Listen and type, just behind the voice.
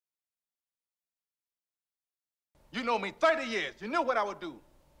You know me 30 years. You knew what I would do.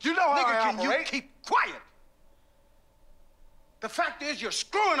 You know how I operate. Nigga, can you keep quiet? The fact is, you're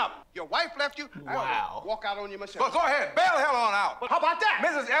screwing up. Your wife left you. Wow. Walk out on you myself. Well, go ahead. Bail the hell on out. How about that?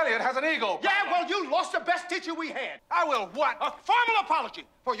 Mrs. Elliott has an ego. Yeah, well, you lost the best teacher we had. I will what? A formal apology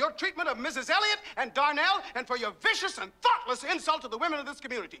for your treatment of Mrs. Elliott and Darnell and for your vicious and thoughtless insult to the women of this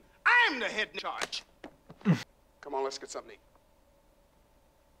community. I'm the head in charge. Come on, let's get something to eat.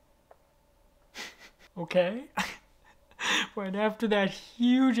 Okay. Right after that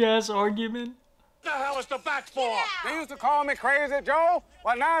huge-ass argument. What the hell is the bat for? They used to call me Crazy Joe.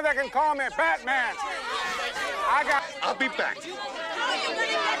 Well, now they can call me Batman. I'll be back.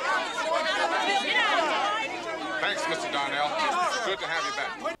 Thanks, Mr. Darnell. Good to have you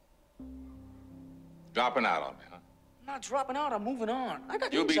back. Dropping out on me, huh? I'm not dropping out. I'm moving on.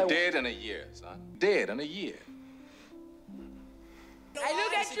 You'll be dead in a year, son. Dead in a year. I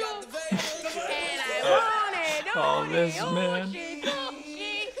look at you and I want it. This man.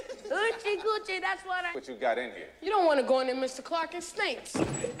 Hoochie coochie, that's what What you got in here? You don't want to go in there, Mr. Clark. It stinks.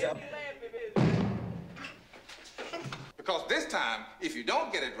 Because this time, if you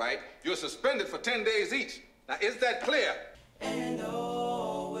don't get it right, you're suspended for 10 days each. Now, is that clear? And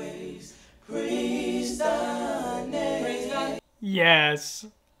always praise thy name. Yes.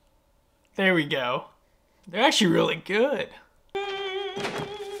 There we go. They're actually really good.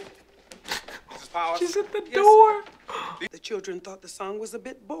 Mrs. Powers? She's at the door. The children thought the song was a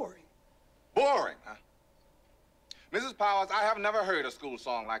bit boring. Boring, huh? Mrs. Powers, I have never heard a school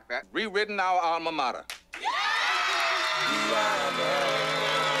song like that. Rewritten our alma mater.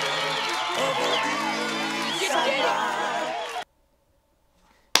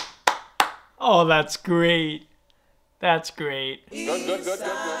 Oh, that's great. That's great. Good.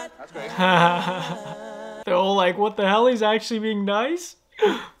 That's great. They're all like, what the hell? He's actually being nice?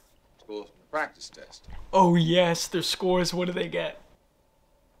 School practice test. Oh, yes. Their scores. What do they get?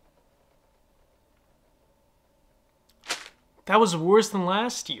 That was worse than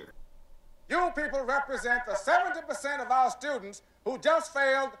last year. You people represent the 70% of our students who just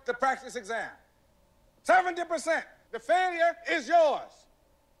failed the practice exam. 70%. The failure is yours.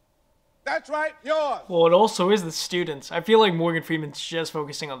 That's right, yours. Well, it also is the students. I feel like Morgan Freeman's just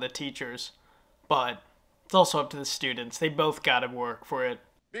focusing on the teachers. But it's also up to the students. They both gotta work for it.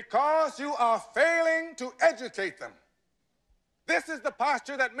 Because you are failing to educate them. This is the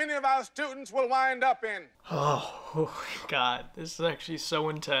posture that many of our students will wind up in. Oh my god. This is actually so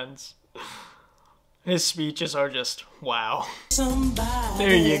intense. His speeches are just, wow.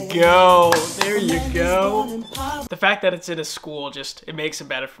 There you go. There you go. The fact that it's in a school just, it makes it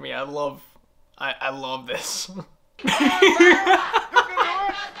better for me. I love this. You can do it.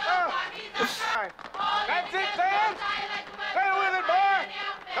 That's it, Sam. Stay with it, boy.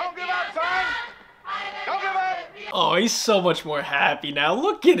 Don't give up, son. Don't give up. Oh, he's so much more happy now.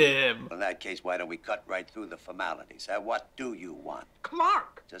 Look at him. In that case, why don't we cut right through the formalities, huh? What do you want?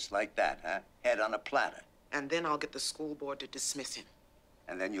 Clark. Just like that, huh? Head on a platter. And then I'll get the school board to dismiss him.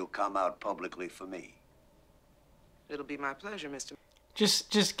 And then you'll come out publicly for me. It'll be my pleasure, Mr.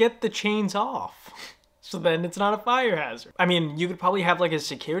 Just get the chains off. So then it's not a fire hazard. I mean, you could probably have like a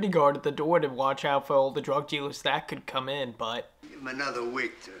security guard at the door to watch out for all the drug dealers that could come in, but... Give him another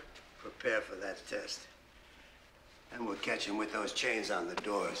week to prepare for that test. And we'll catch him with those chains on the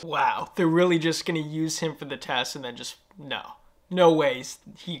doors. Wow, they're really just gonna use him for the test and then just... No way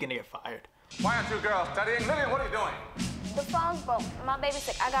he gonna get fired. Why aren't you girls studying? Lillian, what are you doing? The phone's broke. My baby's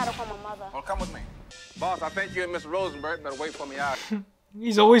sick. I got it from my mother. Well, come with me. Boss, I think you and Miss Rosenberg better wait for me out.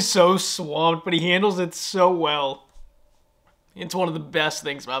 He's always so swamped, but he handles it so well. It's one of the best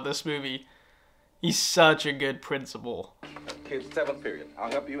things about this movie. He's such a good principal. Kids, 7th period.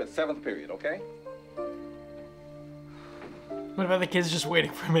 I'll help you at 7th period, okay? What about the kids just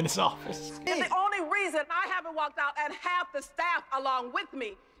waiting for him in his office? And the only reason I haven't walked out and half the staff along with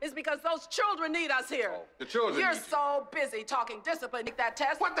me is because those children need us here. Oh, the children You're need you. so busy talking discipline. Take that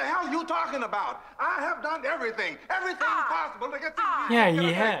test. What the hell are you talking about? I have done everything possible to get these... Yeah,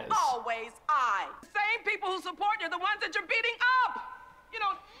 he has. Always I. Same people who support you, the ones that you're beating up. You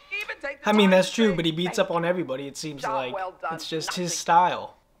don't even take the I mean, time that's to true, say, but he beats "Thank up on everybody, it seems Job like. well done. It's just his Nothing.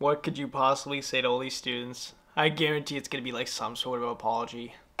 style. What could you possibly say to all these students? I guarantee it's gonna be like some sort of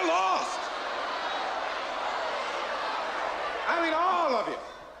apology. Lost! I mean, all of you.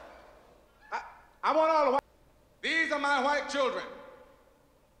 I want all the white... These are my white children.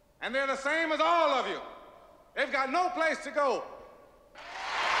 And they're the same as all of you. They've got no place to go.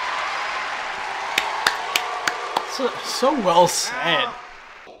 So well said.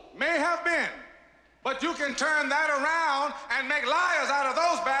 May have been, but you can turn that around and make liars out of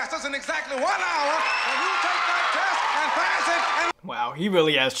those bastards in exactly 1 hour, and you take that test. and pass it. And wow, he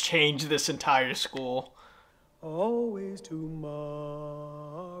really has changed this entire school. Always tomorrow.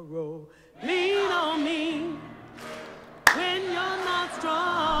 Lean on me when you're not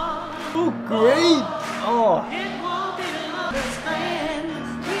strong. Oh, great. Oh. It won't be lover's friend.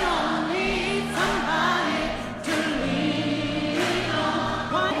 We all need somebody to lean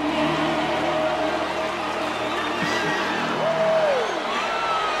on. One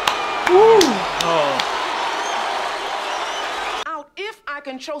Woo. Oh. Out if I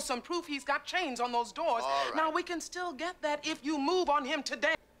can show some proof he's got chains on those doors. Right. Now, we can still get that if you move on him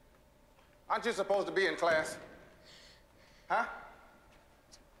today. aren't you supposed to be in class? Huh?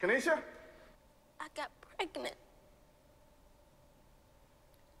 Kenesha? I got pregnant.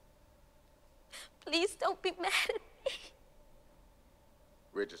 Please don't be mad at me.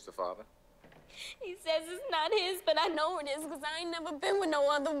 Rich is the father. He says it's not his, but I know it is because I ain't never been with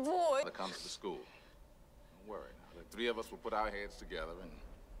no other boy. That comes to school. Don't worry. The three of us will put our heads together and...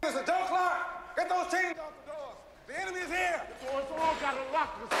 Listen, Joe Clark, get those chains off the doors. The enemy is here. It's all got to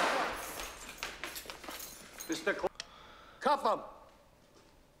lock, Mr. Clark. Mr. Clark. Cuff him.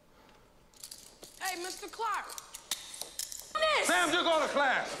 Hey, Mr. Clark. Sam, you're going to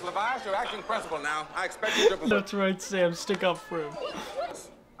class. Levice, you're acting principal now. I expect you to... That's right, Sam. Stick up for him.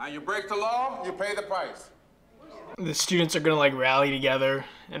 And you break the law, you pay the price. The students are gonna like rally together,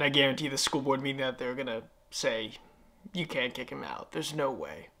 and I guarantee the school board meeting that they're gonna say, you can't kick him out. There's no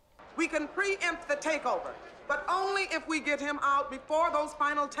way. We can preempt the takeover, but only if we get him out before those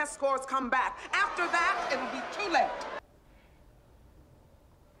final test scores come back. After that, it'll be too late.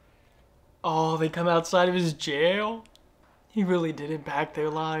 Oh, they come outside of his jail? He really did impact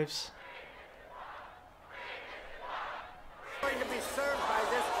their lives.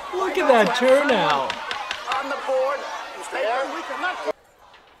 Look at that turnout. On the board, we cannot...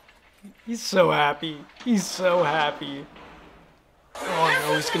 He's so happy. He's so happy. Oh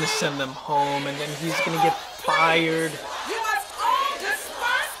no, he's gonna send them home and then he's gonna get fired. You must all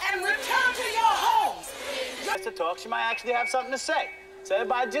disperse and return to your homes. To talk, she might actually have something to say. So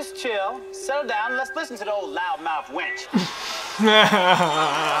everybody just chill, settle down, and let's listen to the old loudmouth wench.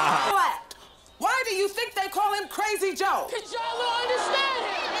 What? Why do you think they call him Crazy Joe? Cause y'all don't understand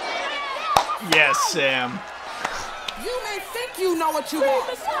him. Yes, Sam. You may think you know what you want,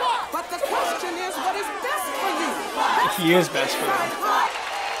 but the question is what is best for you. He is best for them.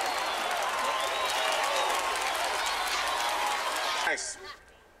 Nice.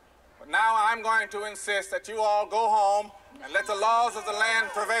 But now I'm going to insist that you all go home and let the laws of the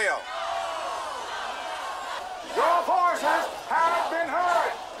land prevail. Your voices have been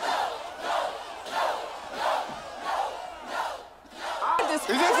heard. Is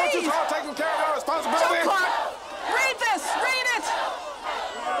this what you call taking care of your responsibility? Clark, read this, read it.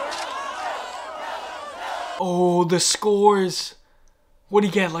 Oh, the scores. What'd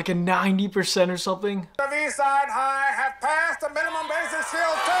he get, like a 90% or something? The Eastside High have passed the minimum basic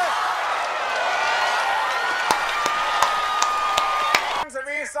skills test. Of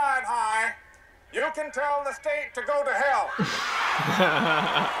Eastside High, you can tell the state to go to hell.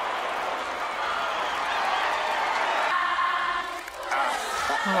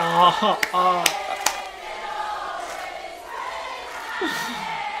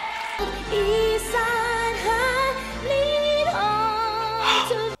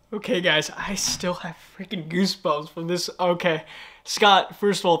 Okay, guys, I still have freaking goosebumps from this. Okay, Scott,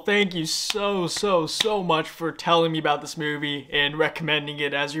 first of all, thank you so much for telling me about this movie and recommending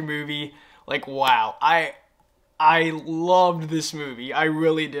it as your movie. Like, wow, I loved this movie. I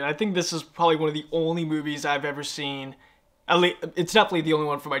really did. I think this is probably one of the only movies I've ever seen. It's definitely the only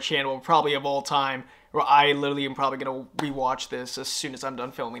one for my channel, probably of all time, where I literally am probably going to rewatch this as soon as I'm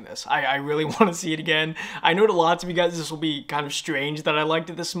done filming this. I really want to see it again. I know to lots of you guys this will be kind of strange that I liked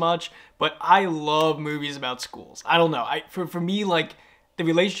it this much, but I love movies about schools. I don't know. For me, like, the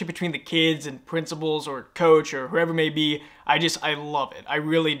relationship between the kids and principals or coach or whoever it may be, I love it. I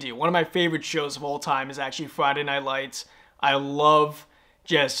really do. One of my favorite shows of all time is actually Friday Night Lights. I love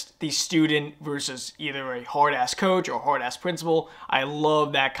just the student versus either a hard-ass coach or hard-ass principal. I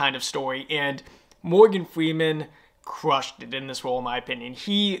love that kind of story, and Morgan Freeman crushed it in this role, in my opinion.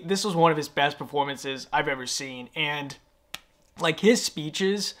 This was one of his best performances I've ever seen, and like his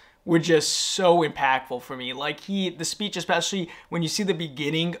speeches were just so impactful for me. Like the speech, especially when you see the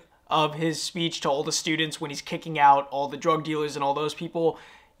beginning of his speech to all the students when he's kicking out all the drug dealers and all those people,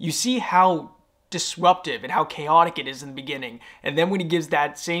 you see how disruptive and how chaotic it is in the beginning. And then when he gives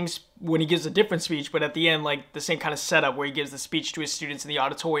a different speech, but at the end, like the same kind of setup where he gives the speech to his students in the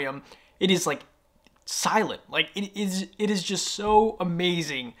auditorium, it is like silent. Like it is just so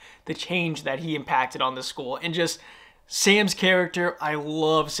amazing the change that he impacted on the school, and just Sam's character, I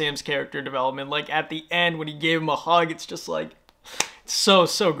love Sam's character development. Like at the end when he gave him a hug, it's just like, so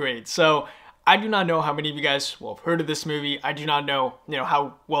great. So I do not know how many of you guys will have heard of this movie. I do not know,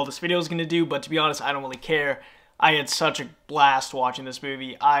 how well this video is going to do, but to be honest, I don't really care. I had such a blast watching this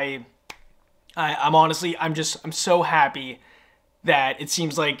movie. I'm honestly, I'm so happy that it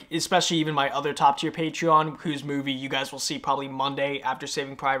seems like, especially even my other top tier Patreon, whose movie you guys will see probably Monday after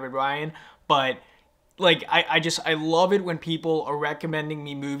Saving Private Ryan, but like, I love it when people are recommending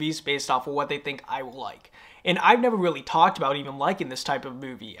me movies based off of what they think I will like. And I've never really talked about even liking this type of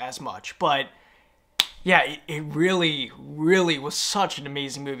movie as much, but yeah, it really, really was such an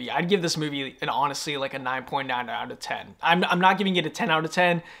amazing movie. I'd give this movie honestly like a 9.9 out of 10. I'm not giving it a 10 out of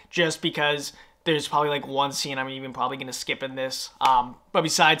 10 just because there's probably like one scene I'm even probably going to skip in this. But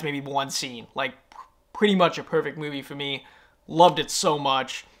besides maybe one scene, like pretty much a perfect movie for me. Loved it so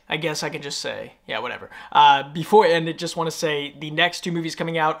much. I guess I can just say, yeah, whatever. Before I end it, just want to say the next 2 movies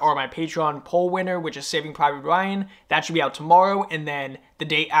coming out are my Patreon poll winner, which is Saving Private Ryan. That should be out tomorrow, and then the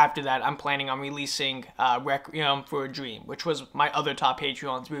day after that, I'm planning on releasing Requiem for a Dream, which was my other top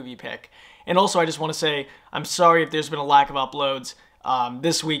Patreon's movie pick. And also, I just want to say, I'm sorry if there's been a lack of uploads.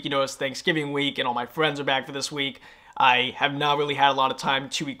 This week, it's Thanksgiving week, and all my friends are back for this week. I have not really had a lot of time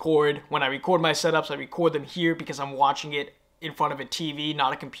to record. When I record my setups, I record them here because I'm watching it in front of a TV,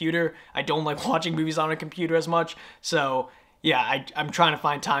 not a computer. I don't like watching movies on a computer as much. So yeah, I'm trying to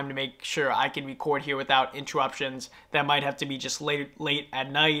find time to make sure I can record here without interruptions. That might have to be just late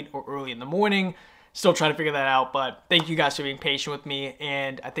at night or early in the morning. Still trying to figure that out, but thank you guys for being patient with me,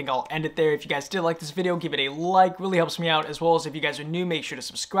 and I think I'll end it there. If you guys did like this video, give it a like, really helps me out, as well as if you guys are new, make sure to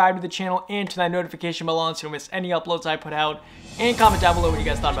subscribe to the channel and turn that notification bell on so you don't miss any uploads I put out, and comment down below what you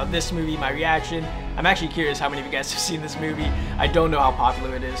guys thought about this movie, my reaction. I'm actually curious how many of you guys have seen this movie. I don't know how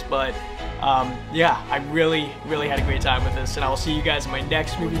popular it is, but yeah, I really had a great time with this, and I will see you guys in my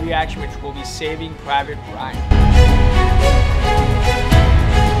next movie reaction, which will be Saving Private Ryan.